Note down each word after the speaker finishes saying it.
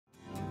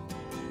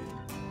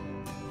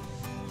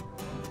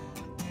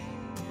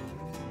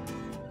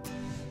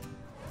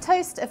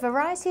Toast a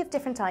variety of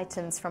different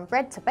items from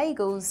bread to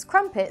bagels,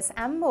 crumpets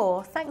and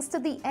more thanks to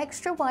the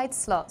extra wide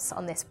slots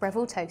on this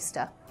Breville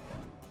toaster.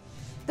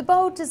 The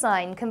bold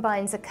design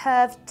combines a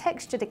curved,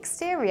 textured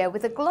exterior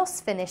with a gloss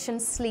finish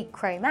and sleek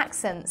chrome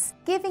accents,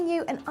 giving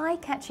you an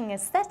eye-catching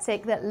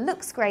aesthetic that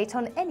looks great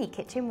on any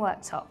kitchen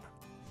worktop.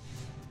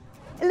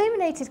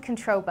 Illuminated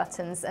control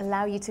buttons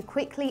allow you to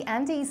quickly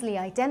and easily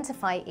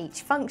identify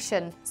each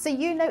function, so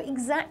you know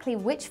exactly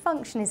which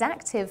function is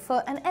active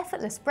for an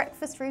effortless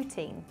breakfast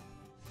routine.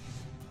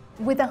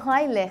 With a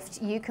high lift,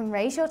 you can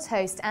raise your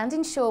toast and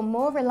ensure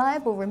more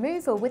reliable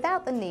removal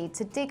without the need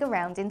to dig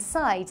around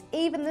inside.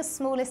 Even the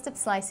smallest of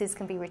slices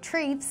can be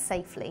retrieved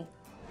safely.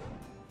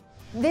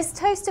 This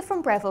toaster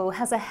from Breville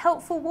has a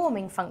helpful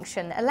warming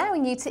function,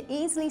 allowing you to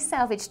easily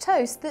salvage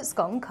toast that's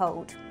gone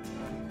cold.